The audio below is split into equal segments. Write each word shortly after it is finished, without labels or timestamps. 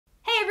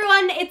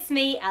it's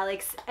me,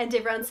 Alex, and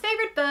everyone's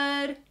favourite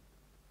bird.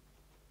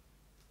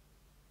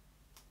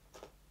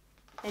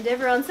 And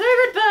everyone's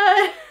favourite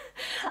bird,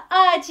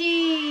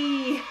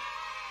 Archie!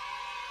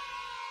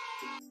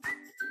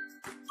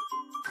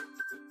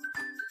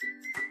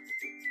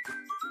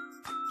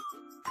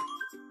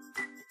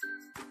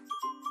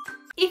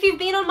 If you've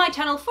been on my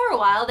channel for a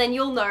while, then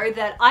you'll know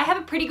that I have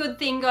a pretty good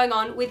thing going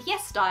on with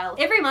YesStyle.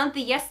 Every month,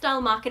 the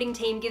YesStyle marketing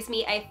team gives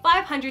me a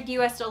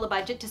 $500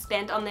 budget to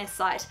spend on their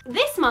site.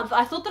 This month,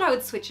 I thought that I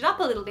would switch it up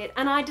a little bit,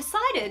 and I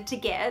decided to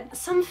get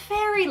some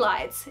fairy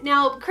lights.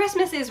 Now,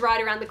 Christmas is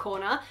right around the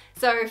corner,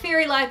 so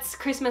fairy lights,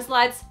 Christmas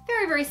lights,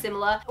 very, very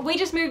similar. We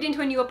just moved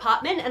into a new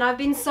apartment, and I've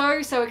been so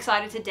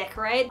excited to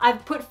decorate.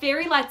 I've put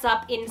fairy lights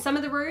up in some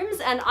of the rooms,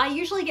 and I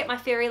usually get my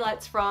fairy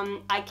lights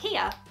from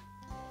IKEA.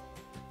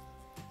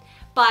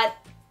 But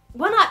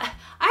when I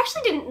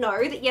actually didn't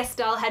know that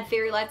YesStyle had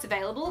fairy lights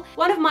available.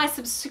 One of my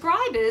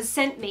subscribers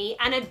sent me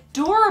an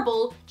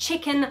adorable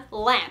chicken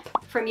lamp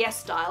from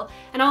YesStyle,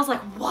 and I was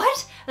like,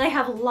 what? They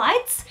have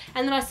lights?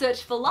 And then I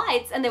searched for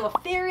lights, and there were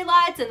fairy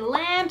lights and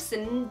lamps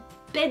and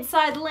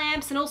bedside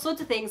lamps and all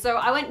sorts of things. So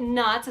I went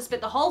nuts. I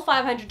spent the whole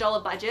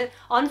 $500 budget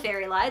on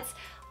fairy lights.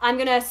 I'm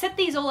gonna set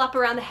these all up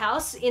around the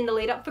house in the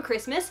lead up for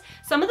Christmas.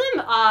 Some of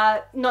them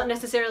are not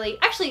necessarily,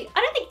 actually, I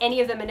don't think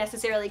any of them are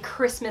necessarily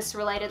Christmas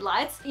related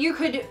lights. You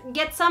could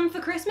get some for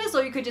Christmas,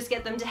 or you could just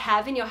get them to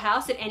have in your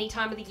house at any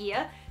time of the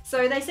year.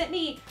 So they sent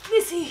me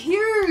this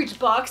huge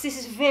box. This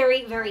is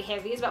very, very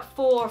heavy. It's about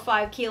 4 or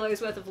 5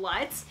 kilos worth of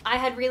lights. I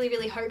had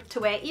really hoped to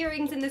wear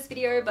earrings in this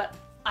video, but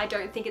I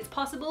don't think it's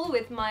possible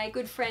with my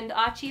good friend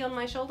Archie on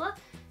my shoulder.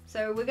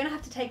 So we're gonna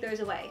have to take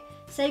those away.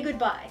 Say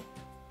goodbye.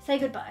 Say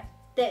goodbye.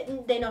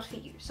 They're not for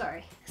you,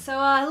 sorry. So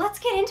let's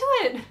get into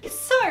it.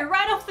 So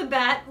right off the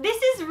bat,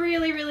 this is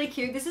really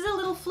cute. This is a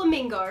little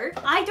flamingo.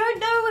 I don't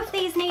know if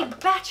these need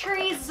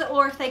batteries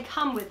or if they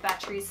come with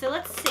batteries, so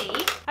let's see.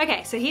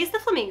 Okay, so here's the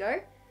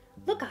flamingo.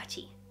 Look,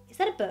 Archie, is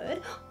that a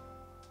bird?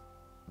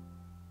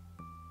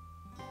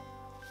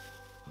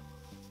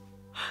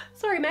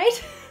 Sorry,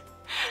 mate.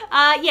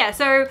 Yeah,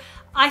 so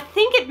I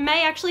think it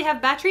may actually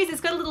have batteries.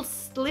 It's got a little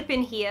slip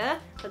in here.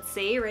 Let's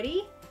see,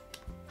 ready?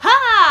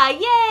 Ha!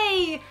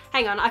 Yay!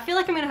 Hang on, I feel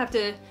like I'm gonna have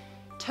to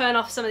turn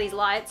off some of these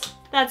lights.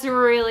 That's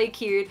really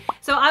cute.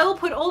 So I will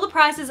put all the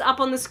prices up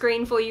on the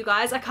screen for you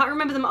guys. I can't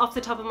remember them off the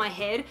top of my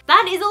head.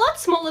 That is a lot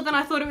smaller than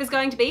I thought it was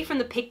going to be from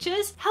the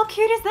pictures. How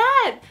cute is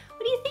that?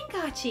 What do you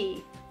think,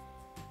 Archie?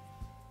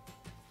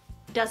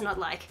 Does not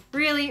like.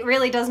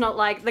 Really does not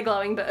like the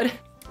glowing bird.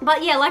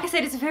 But yeah, like I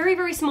said, it's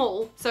very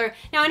small. So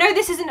now I know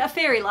this isn't a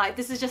fairy light.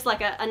 This is just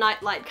like a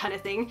night light kind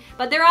of thing.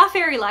 But there are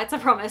fairy lights, I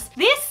promise.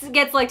 This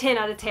gets like 10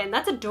 out of 10.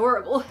 That's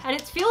adorable. And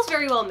it feels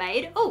very well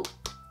made. Oh.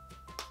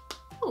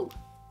 Oh.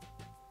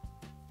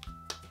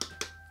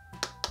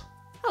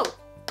 Oh.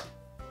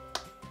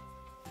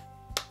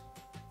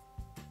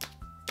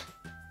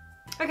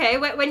 Okay,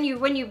 when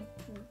you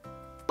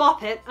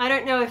bop it, I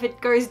don't know if it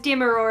goes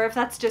dimmer or if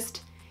that's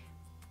just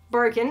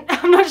broken.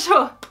 I'm not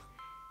sure.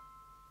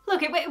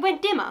 Look, it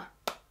went dimmer.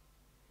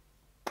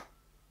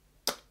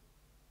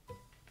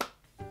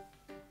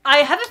 I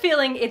have a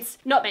feeling it's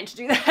not meant to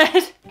do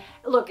that.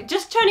 Look,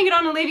 just turning it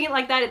on and leaving it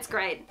like that, it's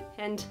great.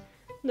 And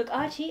look,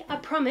 Archie, I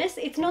promise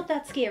it's not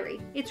that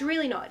scary. It's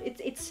really not.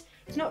 It's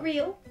not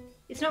real.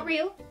 It's not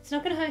real. It's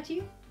not gonna hurt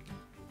you.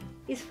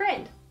 His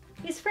friend.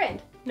 His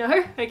friend.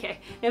 No? Okay,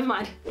 never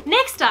mind.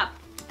 Next up,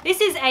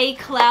 this is a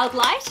cloud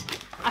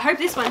light. I hope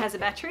this one has a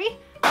battery.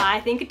 I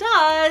think it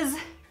does.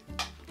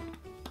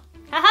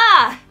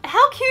 Haha!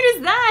 How cute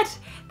is that?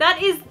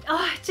 That is,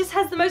 oh, it just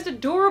has the most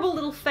adorable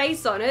little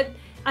face on it.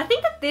 I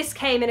think that this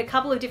came in a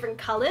couple of different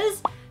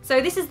colors.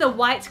 So this is the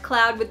white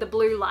cloud with the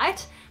blue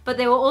light, but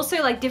there were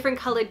also like different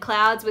colored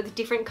clouds with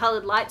different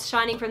colored lights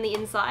shining from the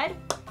inside.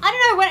 I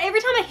don't know,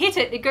 every time I hit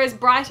it, it goes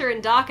brighter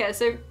and darker,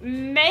 so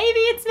maybe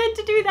it's meant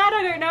to do that,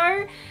 I don't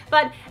know.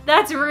 But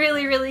that's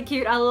really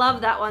cute. I love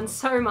that one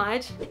so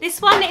much.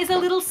 This one is a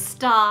little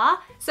star.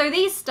 So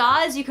these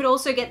stars, you could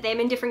also get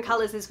them in different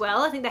colors as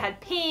well. I think they had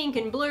pink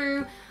and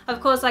blue. Of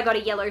course, I got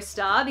a yellow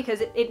star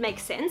because it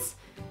makes sense.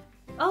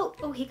 Oh,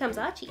 here comes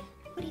Archie.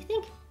 What do you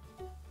think?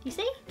 Do you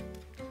see?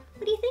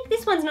 What do you think?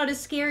 This one's not as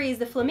scary as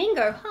the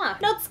flamingo, huh?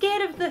 Not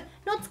scared of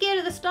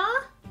the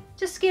star?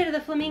 Just scared of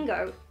the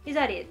flamingo. Is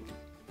that it?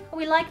 Oh,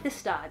 we like the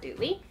star, do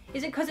we?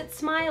 Is it because it's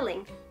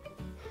smiling?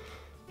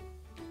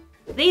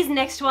 These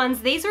next ones,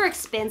 these are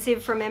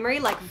expensive from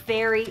memory, like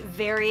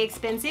very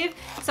expensive.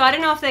 So I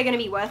don't know if they're gonna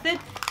be worth it,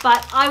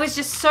 but I was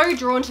just so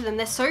drawn to them.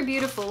 They're so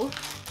beautiful.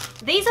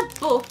 These are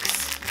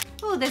books.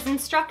 Oh, there's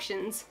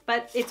instructions,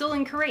 but it's all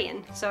in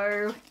Korean,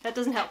 so that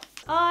doesn't help.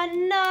 Oh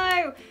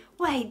no!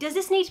 Wait, does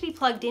this need to be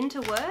plugged in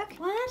to work?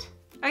 What?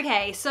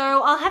 Okay,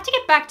 so I'll have to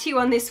get back to you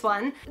on this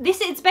one.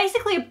 It's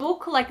basically a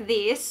book like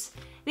this.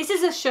 This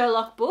is a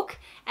Sherlock book,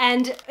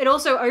 and it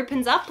also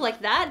opens up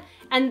like that.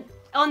 And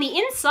on the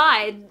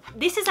inside,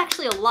 this is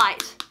actually a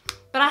light,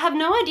 but I have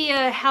no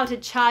idea how to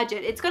charge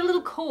it. It's got a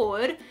little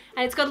cord,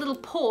 and it's got a little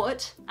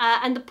port,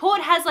 and the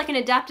port has like an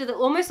adapter that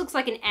almost looks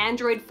like an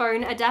Android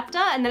phone adapter,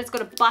 and then it's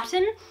got a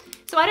button.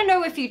 So I don't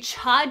know if you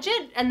charge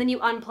it and then you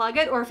unplug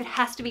it or if it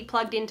has to be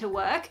plugged in to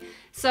work.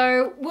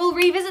 So we'll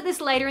revisit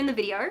this later in the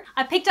video.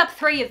 I picked up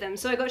 3 of them.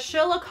 So I got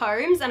Sherlock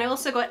Holmes and I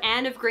also got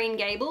Anne of Green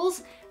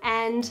Gables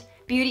and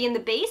Beauty and the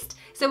Beast.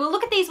 So we'll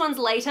look at these ones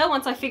later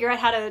once I figure out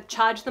how to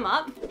charge them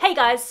up. Hey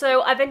guys,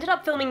 so I've ended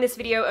up filming this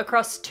video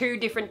across 2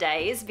 different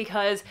days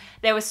because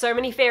there were so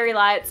many fairy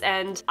lights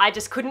and I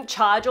just couldn't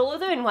charge all of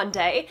them in one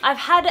day. I've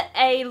had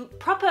a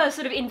proper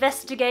sort of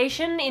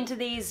investigation into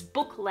these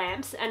book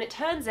lamps and it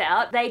turns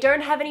out they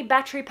don't have any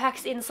battery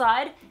packs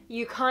inside.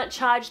 You can't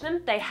charge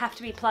them, they have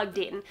to be plugged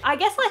in. I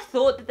guess I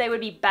thought that they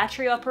would be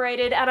battery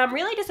operated and I'm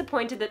really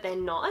disappointed that they're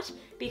not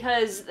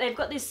because they've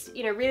got this,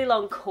 you know, really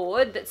long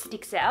cord that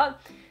sticks out.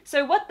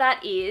 So what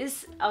that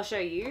is, I'll show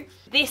you.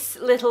 This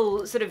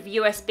little sort of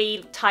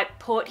USB type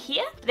port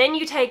here. Then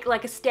you take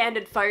like a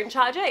standard phone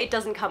charger. It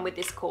doesn't come with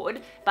this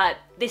cord, but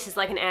this is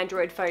like an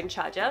Android phone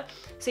charger.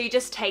 So you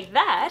just take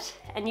that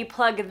and you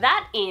plug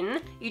that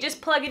in. You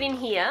just plug it in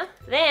here.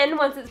 Then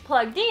once it's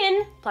plugged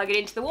in, plug it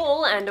into the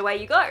wall and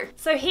away you go.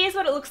 So here's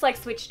what it looks like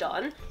switched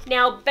on.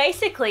 Now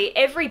basically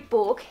every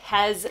book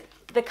has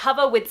the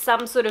cover with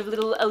some sort of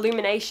little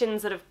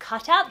illuminations that have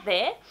cut out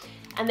there.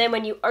 And then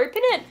when you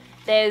open it,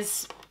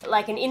 there's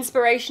like an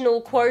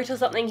inspirational quote or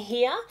something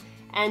here.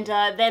 And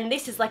then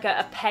this is like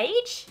a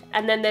page,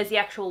 and then there's the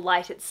actual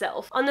light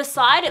itself. On the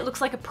side, it looks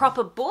like a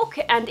proper book,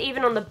 and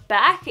even on the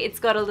back, it's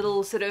got a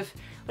little sort of,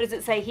 what does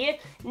it say here?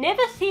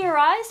 Never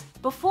theorize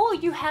before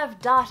you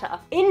have data.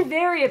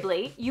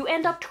 Invariably, you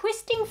end up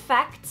twisting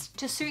facts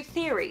to suit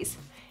theories,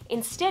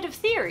 instead of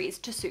theories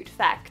to suit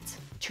facts,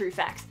 true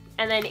facts.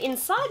 And then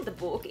inside the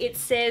book, it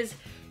says,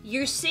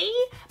 you see,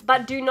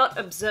 but do not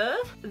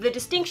observe. The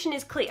distinction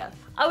is clear.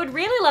 I would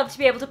really love to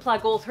be able to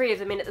plug all 3 of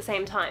them in at the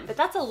same time, but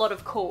that's a lot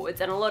of cords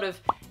and a lot of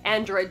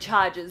Android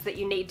chargers that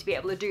you need to be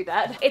able to do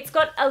that. It's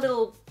got a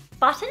little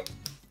button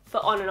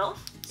for on and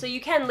off, so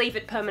you can leave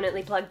it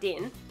permanently plugged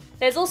in.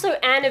 There's also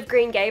Anne of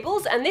Green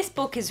Gables, and this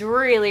book is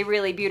really,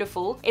 really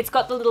beautiful. It's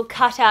got the little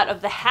cutout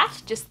of the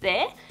hat just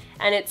there,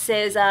 and it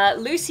says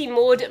Lucy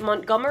Maud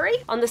Montgomery.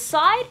 On the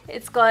side,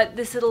 it's got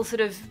this little sort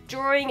of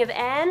drawing of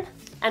Anne.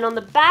 And on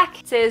the back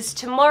it says,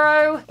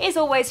 tomorrow is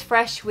always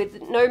fresh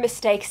with no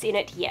mistakes in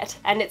it yet.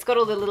 And it's got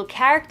all the little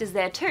characters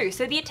there too.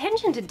 So the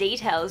attention to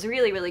detail is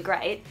really, really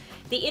great.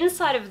 The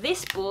inside of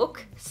this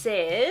book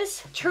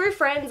says, true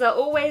friends are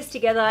always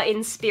together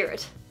in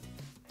spirit.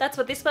 That's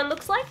what this one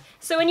looks like.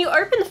 So when you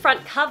open the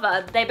front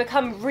cover, they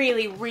become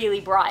really, really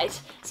bright.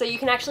 So you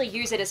can actually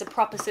use it as a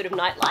proper sort of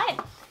night light.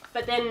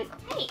 But then,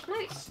 hey,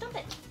 no, stop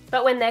it.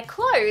 But when they're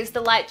closed,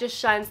 the light just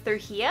shines through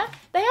here.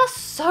 They are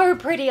so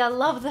pretty, I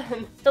love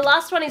them. The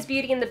last one is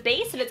Beauty and the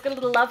Beast, and it's got a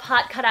little love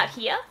heart cut out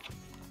here.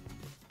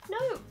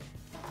 No,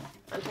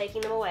 I'm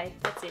taking them away,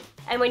 that's it.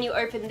 And when you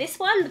open this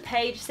one, the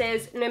page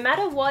says, no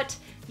matter what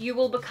you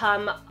will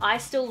become, I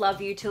still love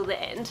you till the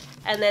end.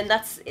 And then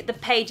the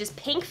page is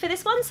pink for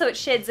this one, so it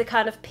sheds a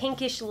kind of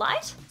pinkish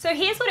light. So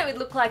here's what it would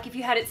look like if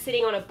you had it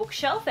sitting on a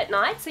bookshelf at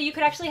night. So you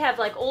could actually have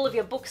like all of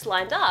your books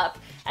lined up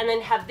and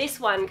then have this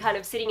one kind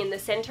of sitting in the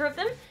center of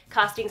them,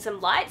 casting some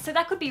light. So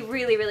that could be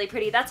really, really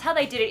pretty. That's how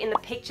they did it in the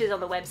pictures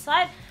on the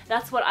website.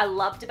 That's what I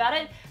loved about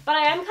it. But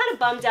I am kind of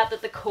bummed out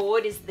that the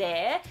cord is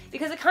there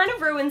because it kind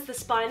of ruins the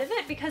spine of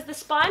it, because the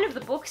spine of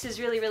the books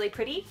is really, really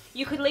pretty.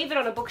 You could leave it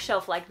on a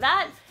bookshelf like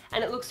that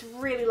and it looks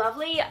really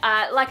lovely.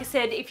 Like I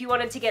said, if you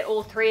wanted to get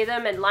all 3 of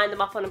them and line them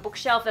up on a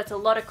bookshelf, that's a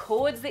lot of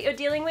cords that you're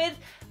dealing with,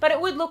 but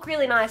it would look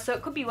really nice, so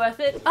it could be worth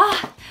it.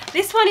 Ah,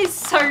 this one is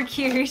so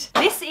cute.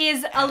 This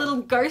is a little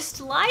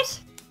ghost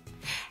light.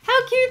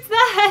 How cute's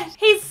that?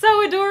 He's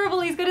so adorable.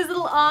 He's got his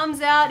little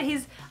arms out.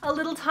 He's a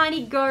little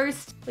tiny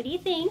ghost. What do you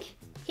think?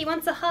 He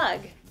wants a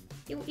hug.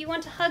 You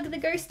want to hug the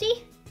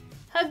ghosty?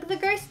 Hug the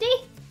ghosty?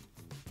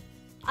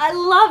 I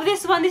love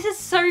this one. This is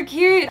so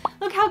cute.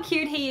 Look how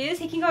cute he is.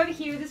 He can go over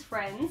here with his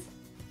friends.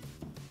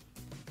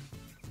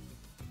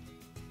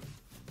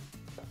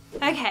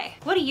 Okay,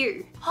 what are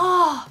you?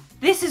 Oh,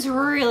 this is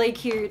really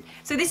cute.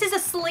 So this is a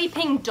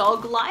sleeping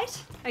dog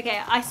light.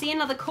 Okay, I see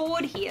another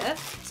cord here,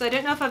 so I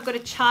don't know if I've got to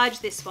charge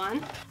this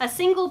one. A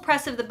single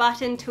press of the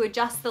button to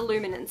adjust the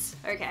luminance.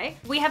 Okay,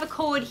 we have a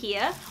cord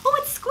here.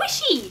 Oh, it's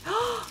squishy.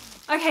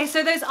 Okay,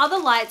 so those other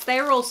lights, they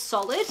are all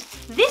solid.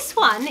 This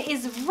one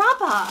is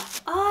rubber.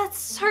 Oh, it's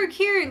so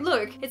cute.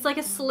 Look, it's like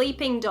a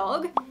sleeping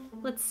dog.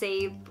 Let's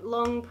see,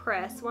 long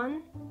press.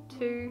 1,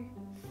 2,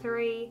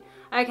 3.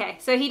 Okay,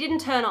 so he didn't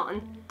turn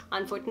on,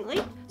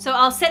 unfortunately. So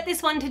I'll set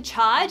this one to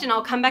charge and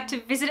I'll come back to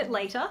visit it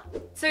later.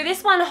 So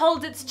this one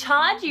holds its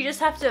charge. You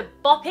just have to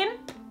bop him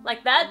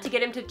like that to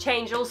get him to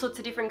change all sorts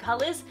of different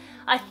colors.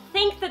 I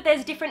think that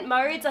there's different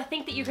modes. I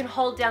think that you can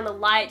hold down the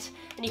light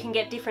and you can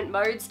get different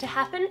modes to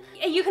happen.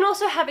 You can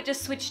also have it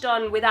just switched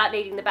on without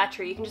needing the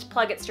battery. You can just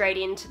plug it straight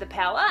into the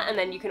power and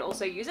then you can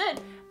also use it.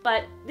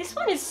 But this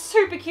one is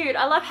super cute.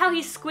 I love how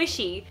he's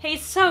squishy.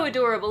 He's so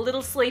adorable,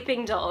 little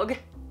sleeping dog.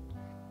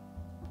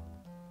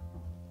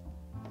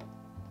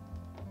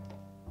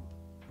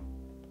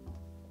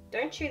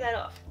 Don't chew that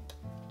off.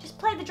 Just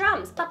play the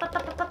drums.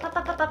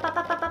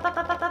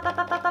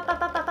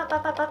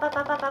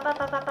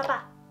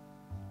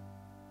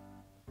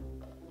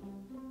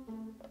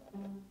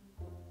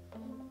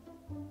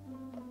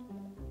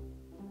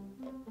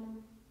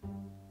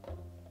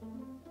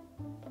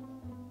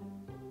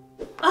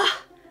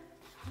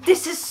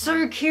 This is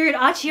so cute.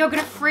 Archie, you're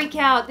gonna freak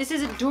out. This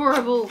is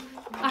adorable.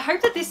 I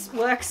hope that this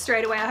works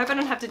straight away. I hope I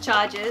don't have to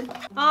charge it.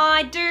 Oh,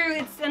 I do.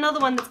 It's another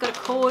one that's got a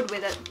cord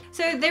with it.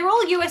 So they're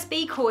all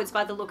USB cords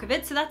by the look of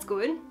it, so that's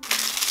good.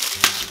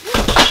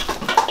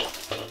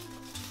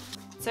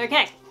 It's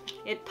okay.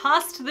 It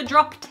passed the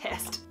drop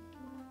test.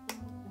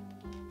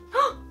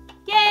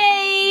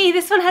 Yay!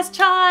 This one has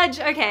charge.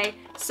 Okay,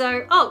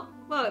 so, oh,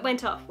 well, it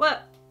went off.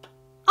 What?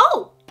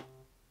 Oh!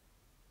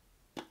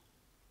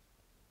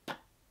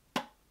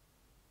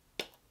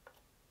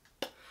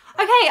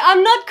 Okay,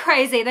 I'm not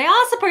crazy. They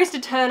are supposed to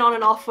turn on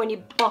and off when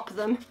you bop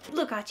them.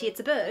 Look, Archie, it's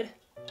a bird.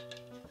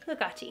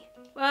 Look, Archie.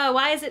 Whoa,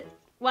 why is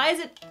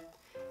it,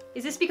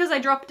 is this because I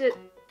dropped it?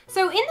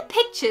 So in the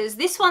pictures,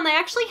 this one, they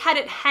actually had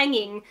it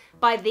hanging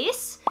by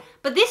this,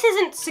 but this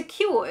isn't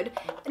secured.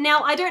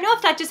 Now, I don't know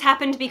if that just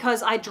happened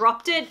because I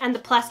dropped it and the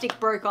plastic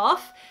broke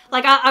off.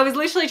 Like, I was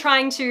literally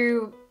trying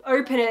to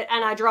open it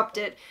and I dropped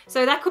it.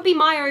 So that could be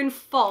my own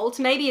fault.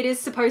 Maybe it is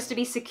supposed to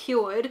be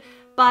secured.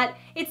 But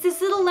it's this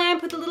little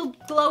lamp with a little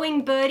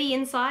glowing birdie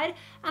inside.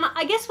 And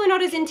I guess we're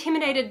not as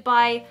intimidated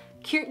by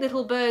cute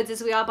little birds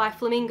as we are by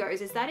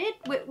flamingos. Is that it?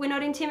 We're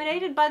not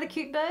intimidated by the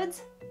cute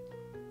birds?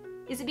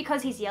 Is it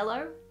because he's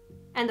yellow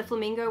and the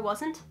flamingo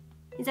wasn't?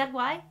 Is that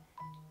why?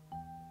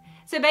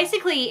 So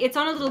basically it's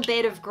on a little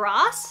bed of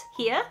grass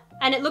here,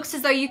 and it looks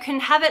as though you can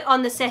have it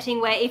on the setting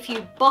where if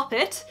you bop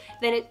it,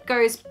 then it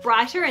goes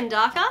brighter and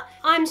darker.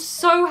 I'm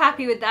so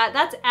happy with that.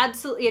 That's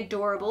absolutely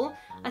adorable.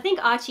 I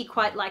think Archie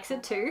quite likes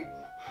it too.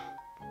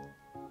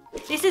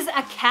 This is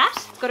a cat.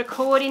 It's got a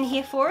cord in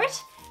here for it.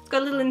 It's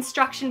got a little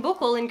instruction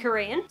book all in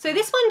Korean. So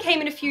this one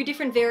came in a few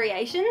different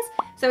variations.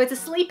 So it's a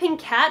sleeping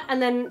cat and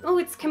then, oh,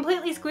 it's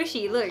completely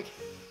squishy, look.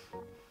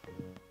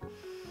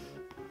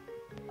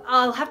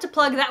 I'll have to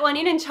plug that one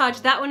in and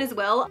charge that one as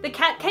well. The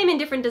cat came in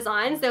different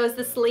designs. There was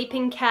the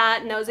sleeping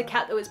cat and there was a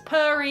cat that was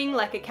purring,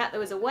 like a cat that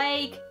was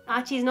awake.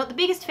 Archie's not the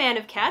biggest fan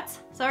of cats.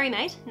 Sorry,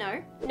 mate,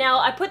 no. Now,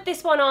 I put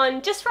this one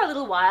on just for a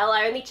little while.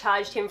 I only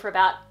charged him for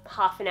about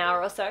half an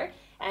hour or so.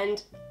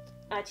 And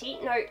Archie,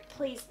 no,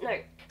 please, no.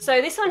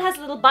 So this one has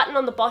a little button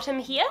on the bottom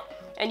here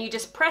and you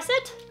just press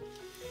it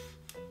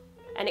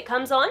and it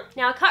comes on.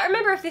 Now, I can't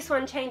remember if this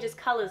one changes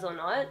colors or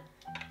not.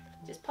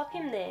 Just pop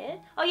him there.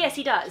 Oh yes,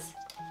 he does.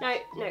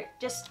 No,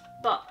 just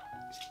bop.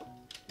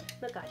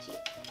 Look, Archie.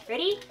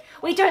 Ready?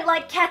 We don't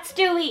like cats,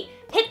 do we?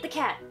 Hit the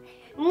cat.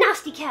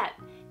 Nasty cat.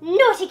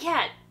 Naughty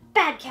cat.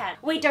 Bad cat.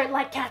 We don't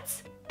like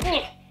cats.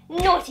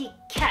 Naughty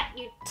cat.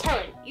 You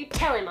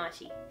tell him,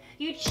 Archie.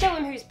 You show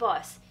him who's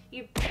boss.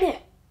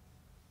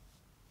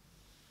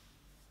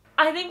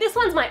 I think this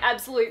one's my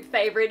absolute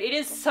favorite. It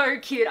is so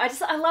cute.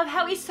 I love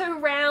how he's so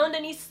round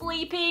and he's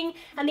sleeping,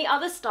 and the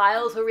other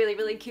styles were really,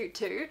 really cute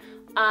too.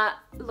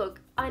 Look,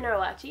 I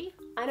know, Archie.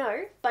 I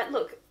know, but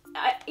look,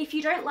 if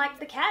you don't like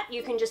the cat,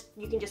 you can just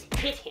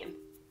hit him.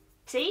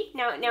 See?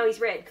 Now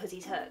he's red because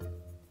he's hurt.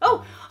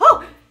 Oh,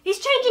 he's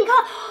changing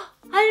color.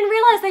 I didn't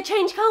realize they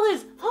change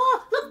colors.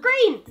 Oh, look,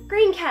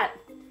 green cat.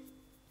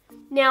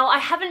 Now, I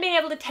haven't been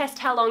able to test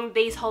how long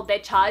these hold their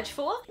charge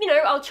for. You know,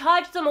 I'll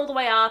charge them all the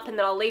way up and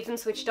then I'll leave them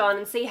switched on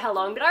and see how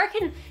long, but I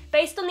reckon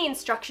based on the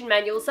instruction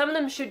manual, some of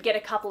them should get a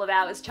couple of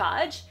hours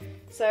charge.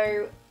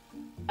 So,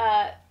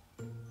 yeah,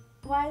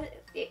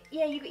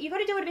 you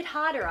gotta do it a bit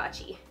harder,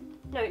 Archie.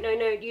 No,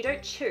 you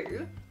don't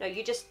chew. No,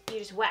 you just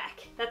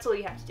whack. That's all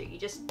you have to do. You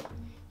just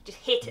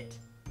hit it.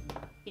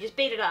 You just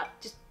beat it up.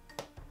 Just.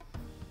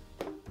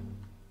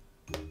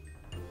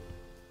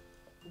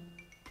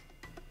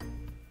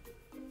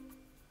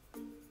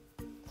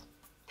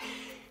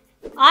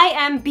 I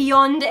am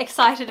beyond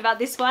excited about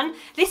this one.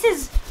 This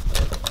is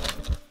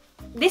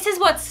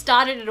what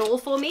started it all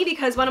for me,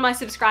 because one of my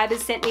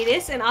subscribers sent me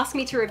this and asked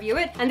me to review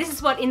it, and this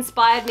is what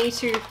inspired me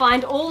to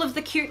find all of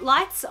the cute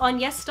lights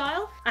on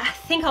YesStyle. I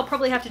think I'll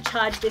probably have to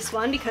charge this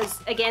one because,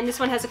 again, this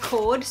one has a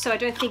cord, so I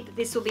don't think that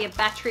this will be a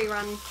battery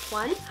run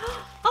one.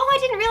 Oh, I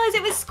didn't realize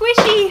it was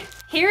squishy.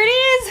 Here it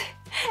is.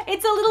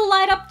 It's a little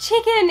light up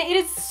chicken. It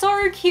is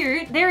so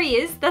cute. There he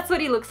is. That's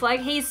what he looks like.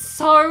 He's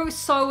so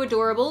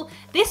adorable.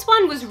 This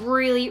one was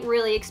really,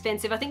 really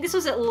expensive. I think this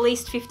was at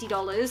least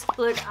 $50.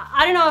 Look,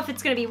 I don't know if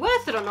it's gonna be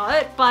worth it or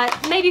not, but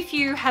maybe if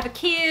you have a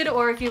kid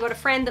or if you've got a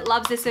friend that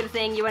loves this sort of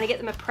thing, you wanna get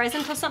them a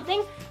present or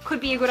something,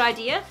 could be a good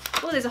idea.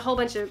 Oh, there's a whole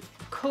bunch of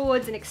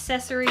cords and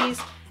accessories.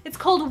 It's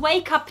called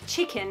Wake Up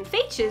Chicken.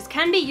 Features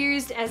can be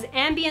used as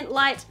ambient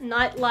light,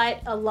 night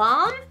light,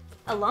 alarm?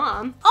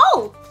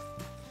 Oh!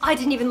 I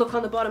didn't even look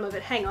on the bottom of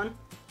it, hang on.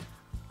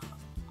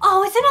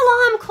 Oh, it's an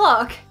alarm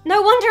clock.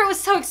 No wonder it was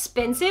so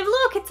expensive.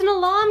 Look, it's an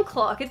alarm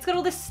clock. It's got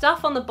all this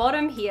stuff on the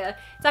bottom here.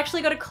 It's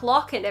actually got a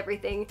clock and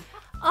everything.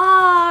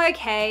 Oh,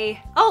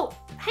 okay. Oh,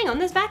 hang on,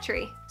 there's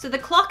battery. So the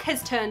clock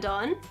has turned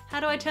on. How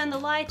do I turn the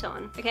light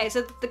on? Okay,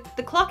 so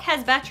the clock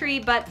has battery,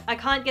 but I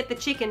can't get the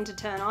chicken to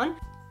turn on.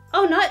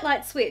 Oh, night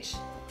light switch.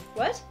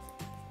 What?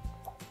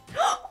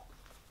 Oh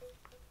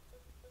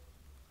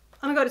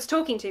my God, it's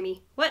talking to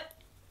me. What?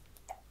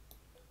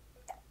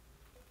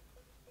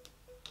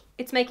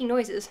 It's making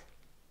noises.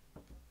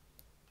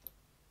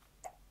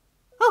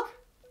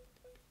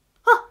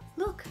 Oh,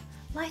 look,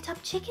 light up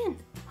chicken.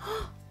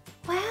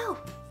 Wow.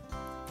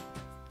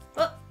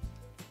 Oh,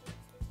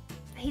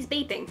 he's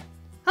beeping.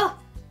 Oh,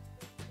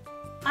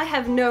 I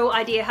have no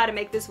idea how to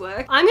make this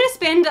work. I'm gonna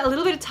spend a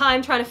little bit of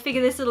time trying to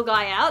figure this little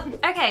guy out.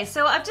 Okay,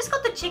 so I've just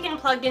got the chicken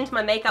plugged into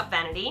my makeup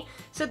vanity.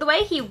 So the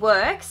way he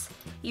works,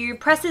 you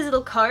press his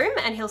little comb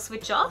and he'll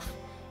switch off.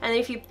 And then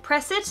if you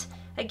press it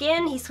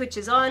again, he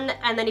switches on.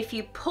 And then if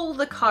you pull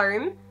the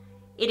comb,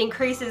 it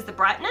increases the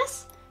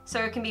brightness. So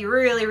it can be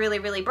really, really,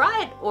 really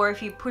bright. Or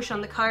if you push on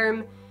the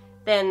comb,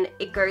 then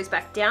it goes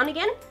back down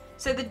again.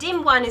 So the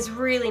dim one is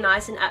really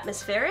nice and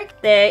atmospheric.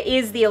 There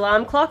is the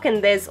alarm clock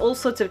and there's all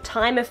sorts of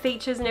timer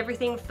features and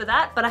everything for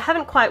that, but I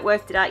haven't quite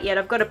worked it out yet.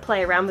 I've got to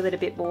play around with it a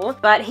bit more.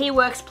 But he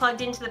works plugged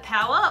into the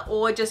power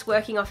or just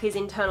working off his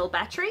internal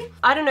battery.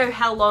 I don't know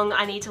how long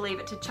I need to leave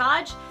it to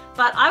charge,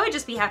 but I would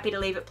just be happy to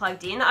leave it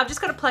plugged in. I've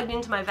just got it plugged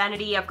into my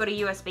vanity. I've got a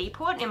USB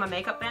port in my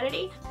makeup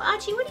vanity. But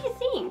Archie, what do you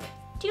think?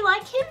 Do you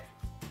like him?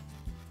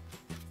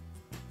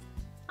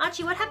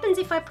 Archie, what happens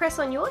if I press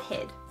on your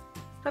head?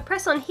 If I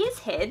press on his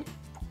head,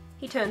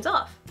 he turns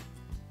off.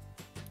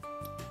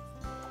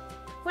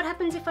 What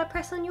happens if I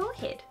press on your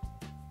head?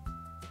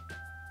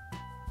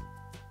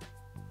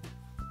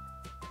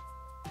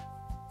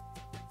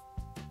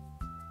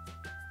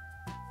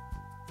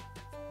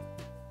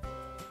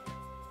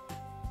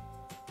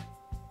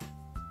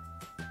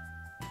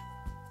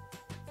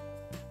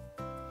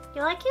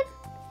 You like him?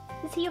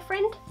 Is he your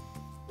friend?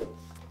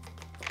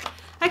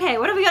 Okay,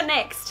 what have we got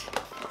next?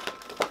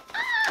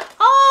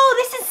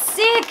 Oh, this is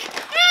sick!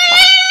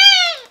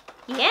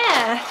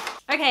 Yeah.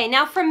 Okay,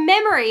 now from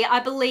memory, I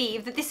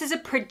believe that this is a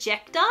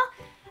projector,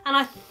 and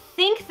I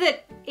think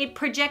that it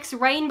projects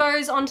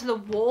rainbows onto the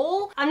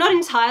wall. I'm not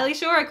entirely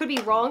sure, I could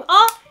be wrong.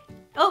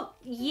 Oh,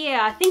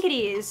 yeah, I think it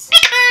is.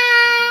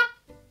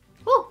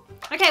 Ooh.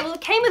 Okay, well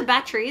it came with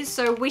batteries,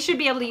 so we should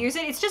be able to use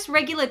it. It's just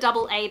regular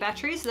AA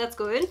batteries, so that's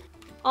good.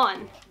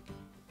 On.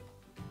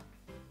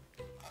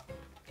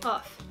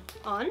 Off.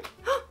 On.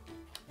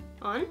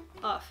 On.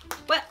 Off.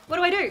 What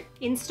do I do?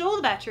 Install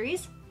the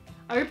batteries.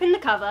 Open the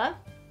cover,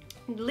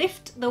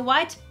 lift the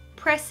white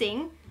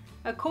pressing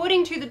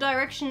according to the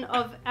direction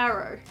of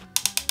arrow.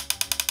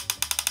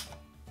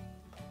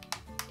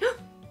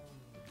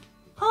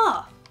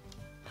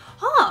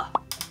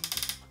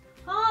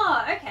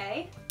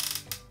 Okay.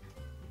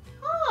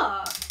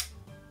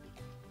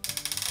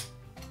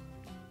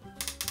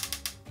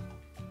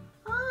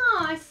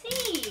 I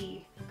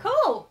see.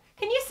 Cool.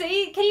 Can you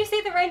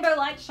see the rainbow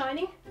light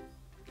shining?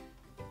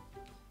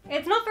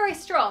 It's not very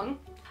strong.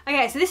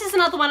 Okay, so this is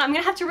another one. I'm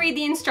gonna have to read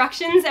the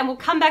instructions and we'll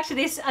come back to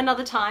this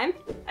another time.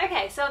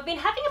 Okay, so I've been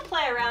having a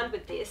play around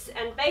with this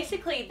and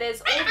basically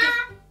there's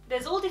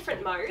all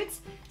different modes.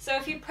 So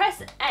if you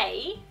press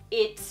A,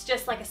 it's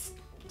just like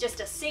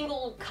a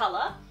single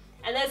color.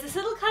 And there's this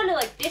little kind of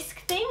like disc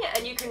thing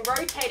and you can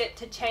rotate it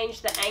to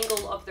change the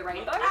angle of the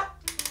rainbow.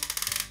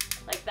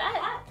 Like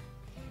that.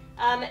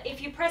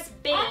 If you press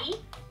B,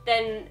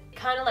 then it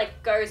kind of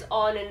like goes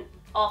on and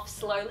off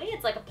slowly.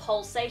 It's like a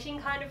pulsating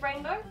kind of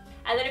rainbow.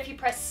 And then if you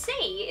press C,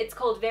 it's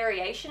called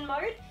variation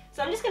mode.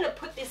 So I'm just gonna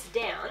put this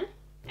down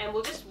and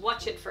we'll just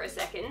watch it for a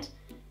second.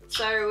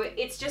 So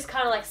it's just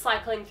kind of like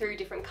cycling through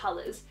different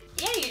colors.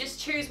 Yeah, you just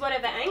choose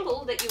whatever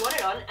angle that you want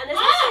it on. And there's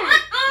also...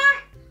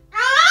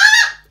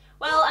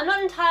 Well, I'm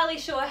not entirely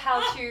sure how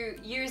to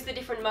use the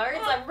different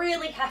modes. I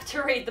really have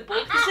to read the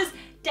book. This is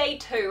day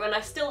 2 and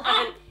I still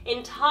haven't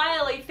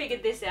entirely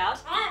figured this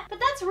out. But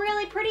that's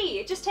really pretty.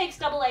 It just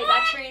takes AA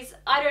batteries.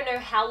 I don't know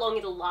how long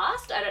it'll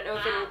last. I don't know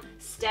if it'll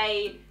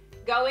stay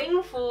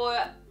going for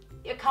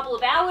a couple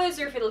of hours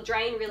or if it'll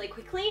drain really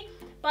quickly.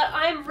 But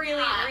I'm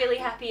really, really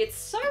happy. It's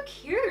so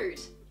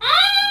cute.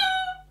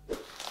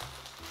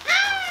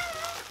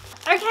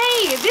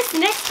 Okay, this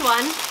next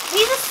one,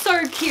 these are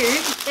so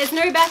cute. There's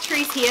no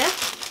batteries here,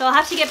 so I'll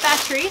have to get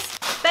batteries.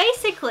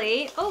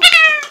 Basically,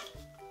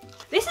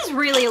 this is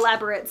really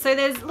elaborate. So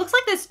looks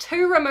like there's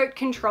 2 remote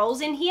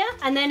controls in here,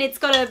 and then it's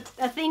got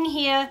a thing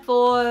here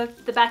for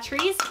the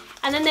batteries,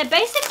 and then they're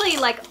basically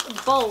like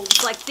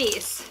bulbs like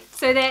this.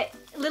 So they're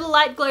little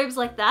light globes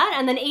like that,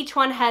 and then each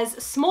one has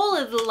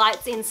smaller little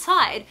lights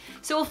inside.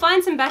 So we'll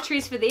find some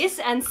batteries for this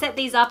and set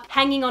these up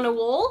hanging on a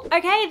wall.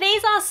 Okay,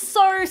 these are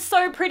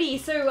so pretty.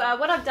 So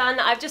what I've done,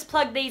 I've just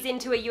plugged these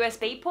into a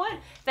USB port.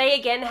 They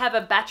again have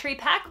a battery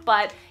pack,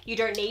 but you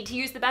don't need to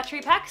use the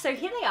battery pack. So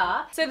here they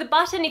are. So the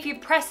button, if you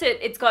press it,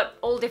 it's got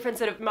all different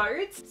sort of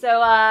modes.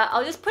 So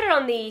I'll just put it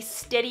on the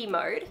steady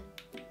mode.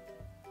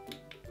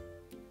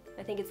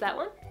 I think it's that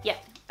one. Yeah.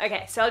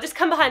 Okay, so I'll just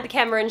come behind the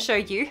camera and show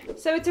you.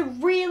 So it's a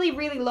really,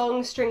 really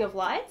long string of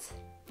lights.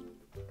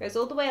 Goes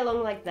all the way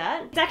along like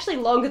that. It's actually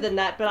longer than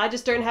that, but I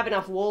just don't have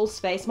enough wall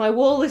space. My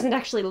wall isn't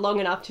actually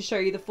long enough to show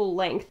you the full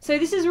length. So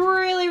this is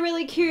really,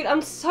 really cute.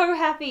 I'm so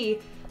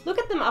happy. Look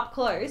at them up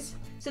close.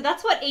 So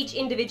that's what each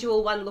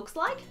individual one looks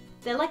like.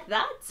 They're like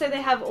that. So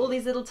they have all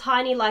these little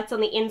tiny lights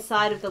on the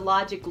inside of the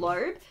larger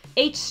globe.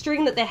 Each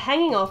string that they're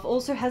hanging off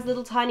also has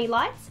little tiny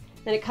lights.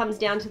 Then it comes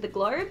down to the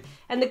globe.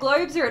 And the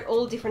globes are at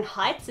all different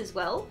heights as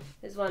well.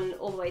 There's one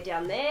all the way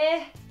down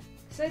there.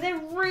 So they're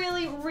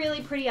really,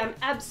 really pretty. I'm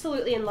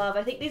absolutely in love.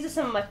 I think these are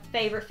some of my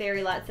favorite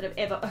fairy lights that I've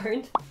ever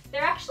owned.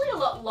 They're actually a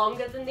lot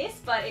longer than this,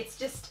 but it's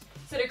just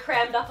sort of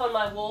crammed up on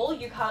my wall.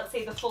 You can't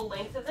see the full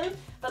length of them,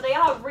 but they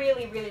are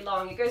really, really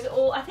long. It goes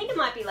all, I think it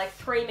might be like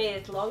 3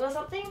 meters long or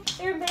something.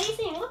 They're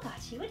amazing. Look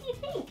at you. What do you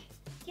think?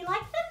 Do you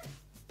like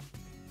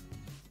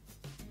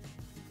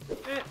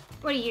them?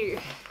 What are you?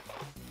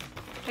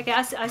 Okay,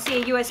 I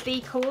see a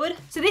USB cord.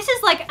 So this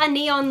is like a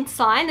neon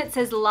sign that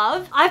says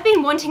love. I've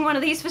been wanting one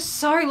of these for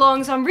so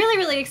long, so I'm really,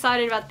 really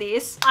excited about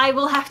this. I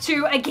will have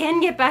to, again,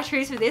 get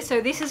batteries for this,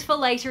 so this is for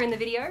later in the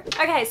video.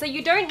 Okay, so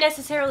you don't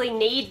necessarily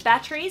need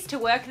batteries to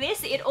work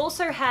this. It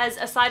also has,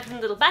 aside from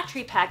the little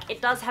battery pack, it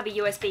does have a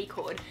USB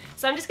cord.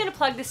 So I'm just gonna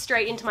plug this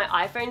straight into my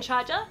iPhone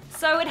charger.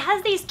 So it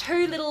has these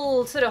 2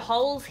 little sort of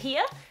holes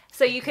here.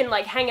 So you can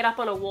like hang it up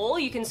on a wall,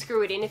 you can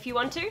screw it in if you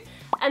want to.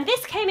 And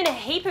this came in a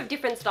heap of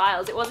different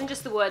styles. It wasn't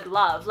just the word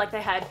love. Like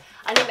they had,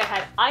 I think they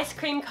had ice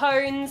cream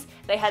cones,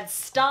 they had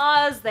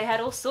stars, they had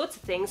all sorts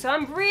of things. So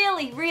I'm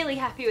really, really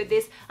happy with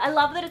this. I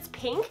love that it's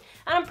pink,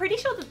 and I'm pretty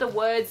sure that the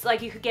words,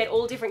 like you could get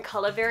all different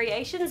color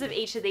variations of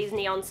each of these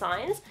neon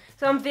signs.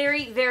 So I'm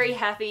very, very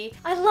happy.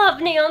 I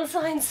love neon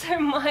signs so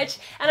much,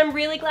 and I'm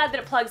really glad that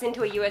it plugs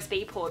into a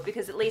USB port,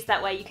 because at least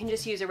that way you can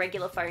just use a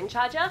regular phone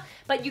charger,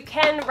 but you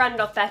can run it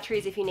off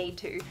batteries if you need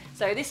to.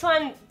 So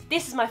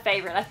this is my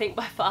favorite, I think,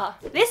 by far.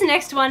 This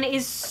next one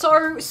is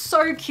so,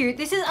 so cute.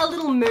 This is a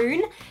little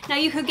moon. Now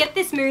you could get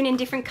this moon in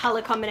different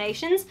color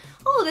combinations.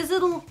 Oh, there's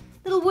little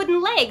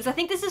wooden legs. I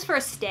think this is for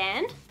a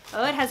stand.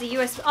 Oh, it has a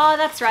USB, oh,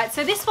 that's right.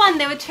 So this one,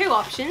 there were 2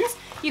 options.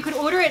 You could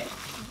order it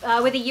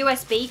with a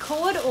USB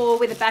cord or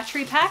with a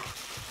battery pack.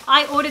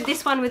 I ordered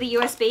this one with a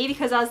USB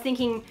because I was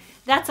thinking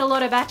that's a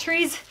lot of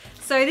batteries.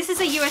 So this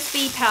is a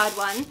USB powered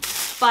one,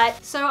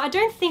 but so I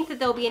don't think that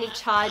there'll be any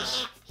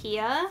charge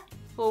here,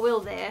 or will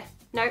there?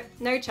 No,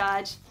 no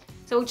charge.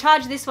 So we'll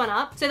charge this one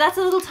up. So that's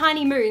a little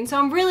tiny moon. So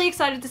I'm really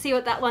excited to see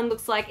what that one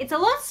looks like. It's a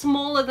lot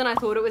smaller than I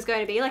thought it was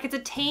going to be. Like it's a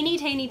teeny,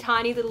 teeny,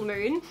 tiny little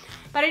moon,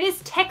 but it is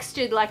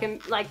textured like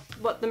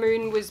what the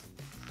moon was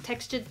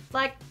textured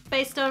like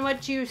based on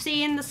what you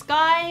see in the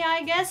sky,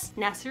 I guess.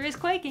 NASA is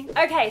quaking.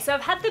 Okay, so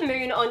I've had the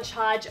moon on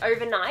charge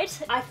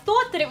overnight. I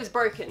thought that it was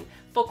broken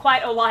for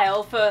quite a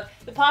while. For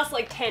the past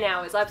like 10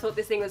 hours, I've thought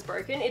this thing was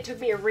broken. It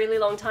took me a really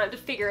long time to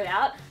figure it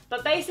out.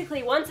 But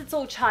basically, once it's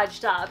all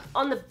charged up,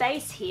 on the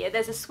base here,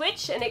 there's a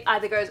switch and it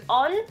either goes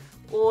on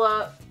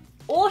or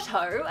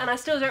auto, and I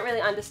still don't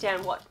really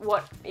understand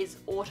what is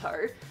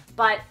auto,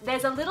 but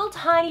there's a little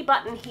tiny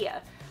button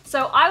here.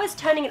 So I was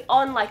turning it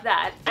on like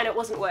that and it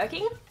wasn't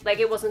working, like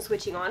it wasn't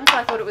switching on, so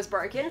I thought it was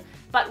broken.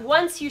 But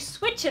once you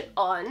switch it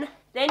on,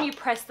 then you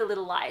press the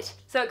little light.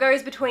 So it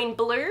goes between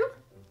blue,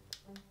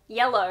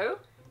 yellow,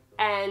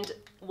 and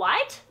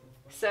white.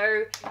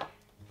 So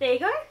there you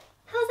go.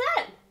 How's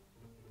that?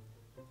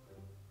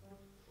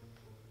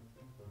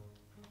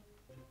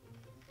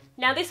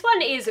 Now this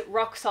one is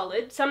rock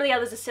solid. Some of the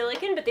others are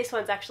silicone, but this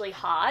one's actually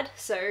hard,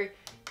 so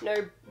no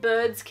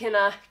birds can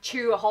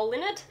chew a hole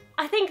in it.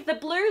 I think the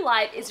blue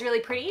light is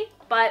really pretty,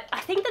 but I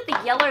think that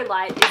the yellow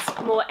light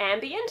is more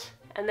ambient,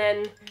 and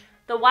then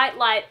the white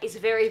light is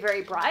very,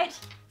 very bright.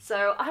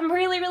 So I'm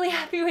really, really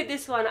happy with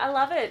this one. I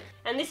love it.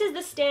 And this is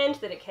the stand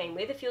that it came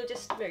with, if you'll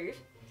just move.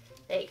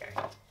 There you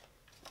go.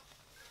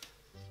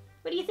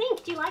 What do you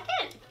think? Do you like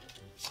it?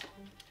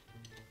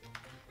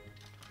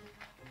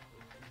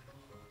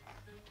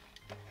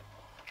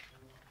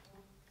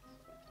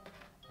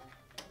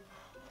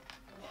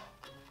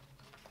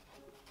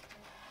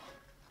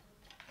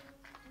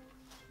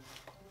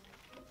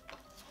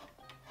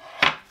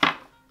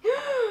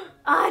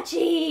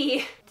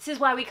 Archie! This is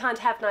why we can't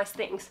have nice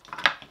things.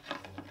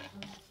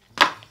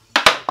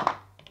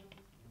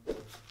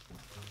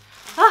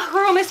 Oh,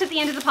 we're almost at the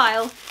end of the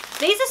pile.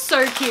 These are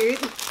so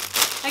cute.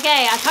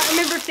 Okay, I can't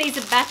remember if these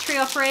are battery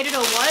operated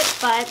or what,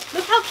 but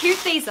look how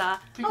cute these are.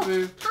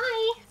 Oh,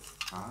 hi.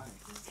 Hi.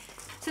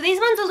 So these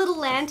ones are little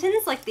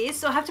lanterns like this,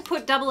 so I have to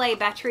put AA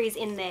batteries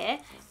in there,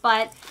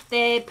 but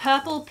they're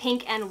purple,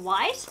 pink, and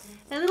white.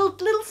 They're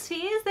little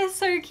spheres, they're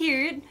so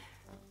cute.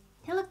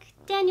 Hey look,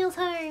 Daniel's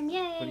home,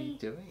 yay! What are you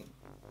doing?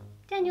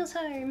 Daniel's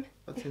home.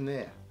 What's in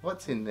there?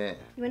 What's in there?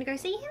 You want to go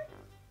see him?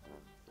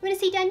 You want to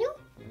see Daniel?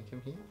 You want to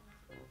come here?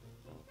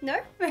 No?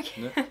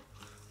 Okay. No.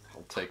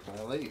 I'll take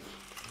my leave.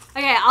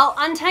 Okay, I'll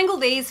untangle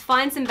these,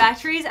 find some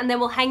batteries, and then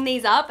we'll hang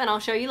these up and I'll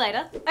show you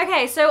later.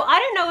 Okay, so I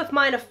don't know if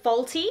mine are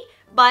faulty,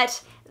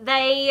 but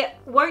they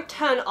won't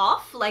turn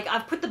off. Like,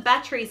 I've put the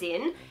batteries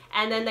in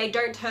and then they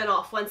don't turn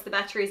off once the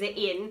batteries are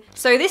in.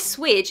 So this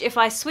switch, if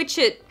I switch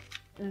it,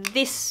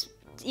 this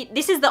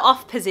is the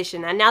off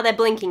position, and now they're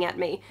blinking at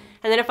me.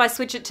 And then if I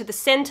switch it to the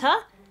center,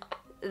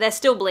 they're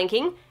still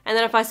blinking. And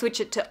then if I switch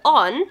it to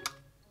on,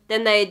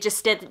 then they just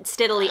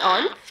steadily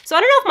on. So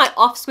I don't know if my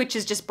off switch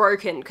is just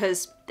broken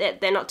because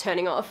they're not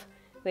turning off.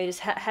 We're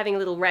just having a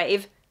little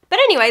rave. But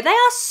anyway, they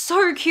are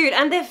so cute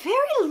and they're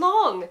very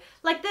long.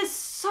 Like there's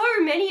so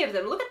many of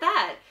them. Look at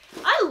that.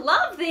 I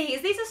love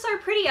these. These are so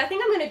pretty. I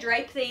think I'm gonna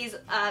drape these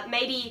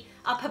maybe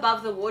up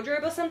above the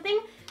wardrobe or something.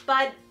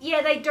 But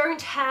yeah, they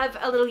don't have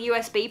a little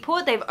USB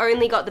port. They've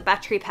only got the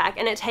battery pack,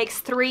 and it takes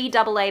 3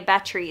 AA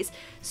batteries.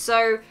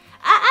 So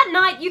at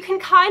night, you can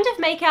kind of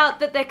make out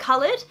that they're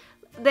colored.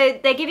 They're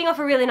giving off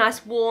a really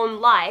nice warm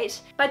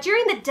light, but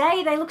during the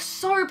day they look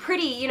so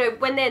pretty, you know,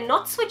 when they're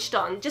not switched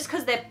on, just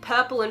because they're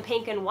purple and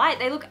pink and white,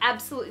 they look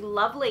absolutely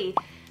lovely.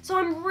 So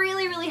I'm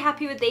really, really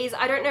happy with these.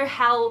 I don't know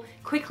how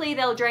quickly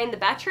they'll drain the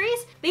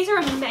batteries. These are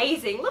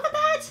amazing. Look at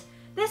that.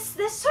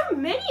 There's so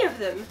many of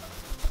them.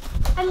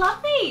 I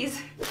love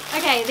these.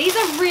 Okay, these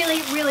are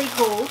really, really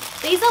cool.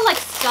 These are like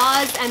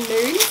stars and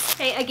moons.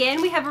 Okay,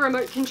 again, we have a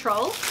remote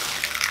control.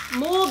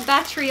 More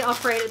battery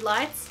operated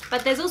lights,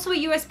 but there's also a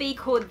USB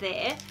cord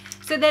there.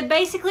 So they're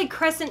basically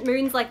crescent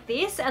moons like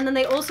this, and then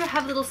they also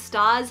have little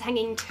stars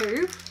hanging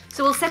too.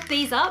 So we'll set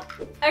these up.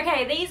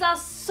 Okay, these are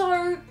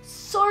so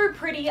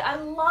pretty. I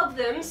love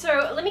them.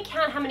 So let me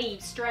count how many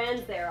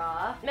strands there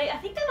are. I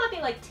think there might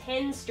be like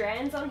 10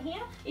 strands on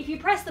here. If you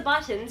press the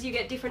buttons, you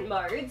get different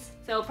modes.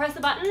 So I'll press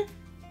the button,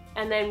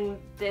 and then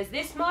there's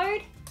this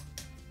mode,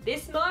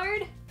 this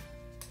one,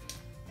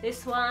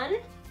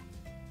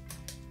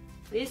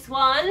 this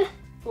one,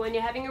 for when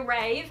you're having a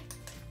rave,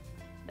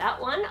 that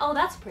one, oh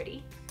that's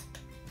pretty.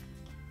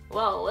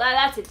 Whoa,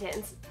 that's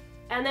intense.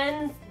 And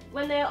then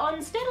when they're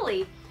on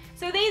steadily.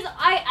 So these,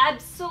 I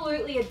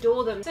absolutely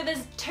adore them. So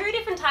there's 2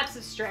 different types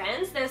of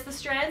strands. There's the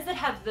strands that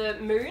have the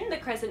moon, the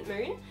crescent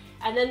moon,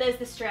 and then there's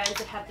the strands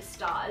that have the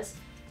stars.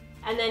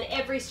 And then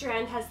every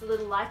strand has the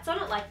little lights on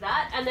it like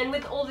that. And then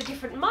with all the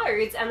different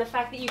modes and the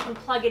fact that you can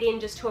plug it in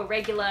just to a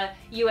regular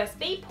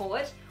USB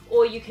port,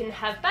 or you can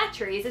have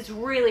batteries, it's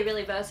really,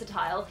 really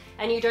versatile,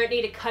 and you don't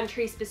need a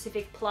country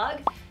specific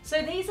plug.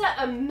 So these are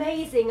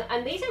amazing,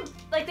 and these are,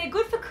 like, they're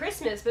good for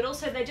Christmas, but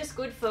also they're just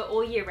good for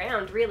all year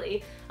round,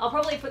 really. I'll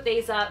probably put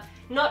these up,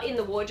 not in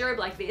the wardrobe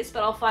like this,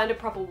 but I'll find a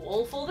proper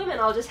wall for them,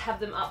 and I'll just have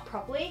them up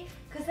properly,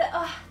 because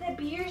they're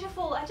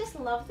beautiful. I just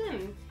love them.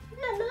 Isn't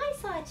that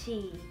nice,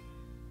 Archie?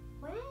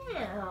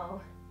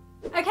 Wow.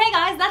 Okay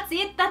guys, that's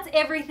it. That's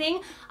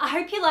everything. I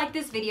hope you liked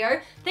this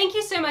video. Thank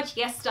you so much,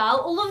 YesStyle.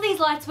 All of these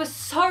lights were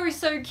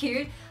so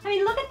cute. I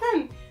mean, look at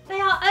them. They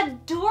are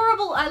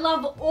adorable. I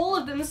love all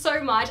of them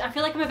so much. I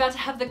feel like I'm about to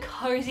have the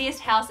coziest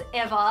house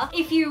ever.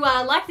 If you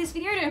like this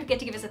video, don't forget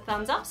to give us a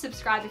thumbs up.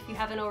 Subscribe if you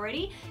haven't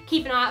already.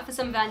 Keep an eye out for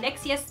some of our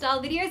next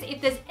YesStyle videos.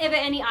 If there's ever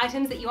any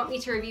items that you want me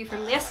to review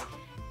from this,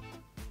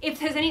 if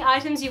there's any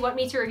items you want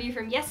me to review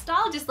from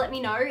YesStyle, just let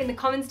me know in the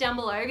comments down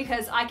below,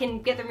 because I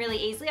can get them really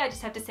easily. I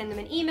just have to send them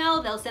an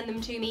email, they'll send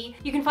them to me.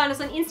 You can find us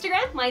on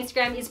Instagram. My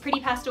Instagram is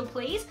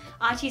prettypastelplease.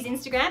 Archie's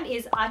Instagram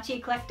is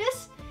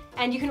archieeclectus.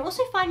 And you can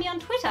also find me on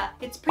Twitter.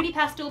 It's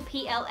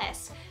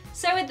prettypastelpls.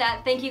 So with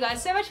that, thank you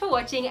guys so much for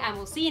watching, and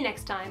we'll see you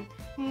next time.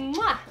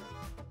 Mwah!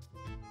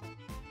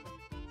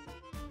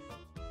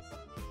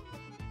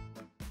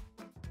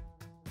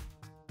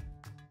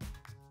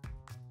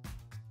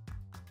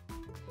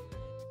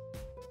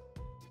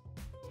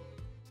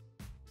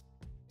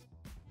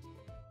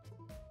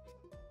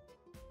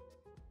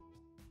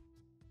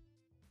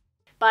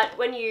 But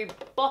when you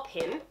bop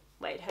him,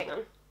 wait, hang on.